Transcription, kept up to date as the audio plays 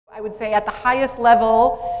I would say at the highest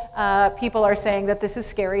level, people are saying that this is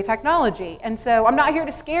scary technology. And so I'm not here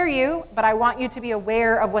to scare you, but I want you to be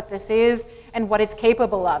aware of what this is and what it's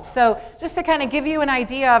capable of. So just to kind of give you an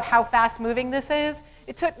idea of how fast moving this is,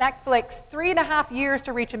 it took Netflix 3.5 years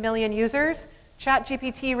to reach 1 million users.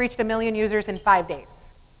 ChatGPT reached 1 million users in 5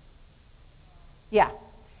 days. Yeah,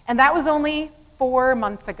 and that was only 4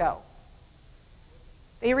 months ago.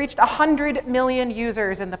 They reached 100 million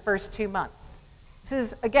users in the first 2 months. This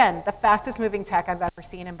is, again, the fastest moving tech I've ever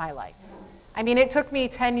seen in my life. I mean, it took me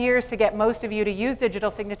 10 years to get most of you to use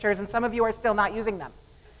digital signatures, and some of you are still not using them.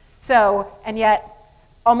 So, and yet,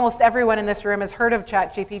 almost everyone in this room has heard of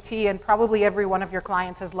ChatGPT, and probably every one of your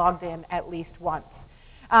clients has logged in at least once.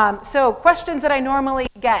 So, questions that I normally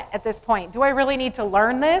get at this point: do I really need to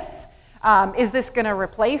learn this? Is this going to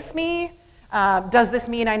replace me? Does this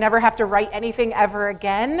mean I never have to write anything ever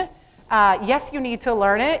again? Yes, you need to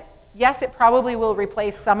learn it. Yes, it probably will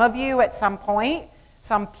replace some of you at some point,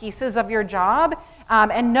 some pieces of your job.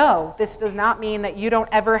 And no, this does not mean that you don't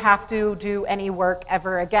ever have to do any work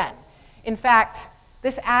ever again. In fact,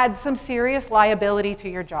 this adds some serious liability to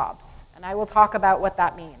your jobs. And I will talk about what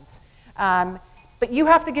that means. But you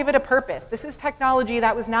have to give it a purpose. This is technology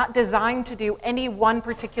that was not designed to do any one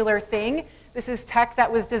particular thing. This is tech that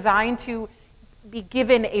was designed to be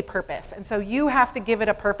given a purpose. And so you have to give it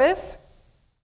a purpose.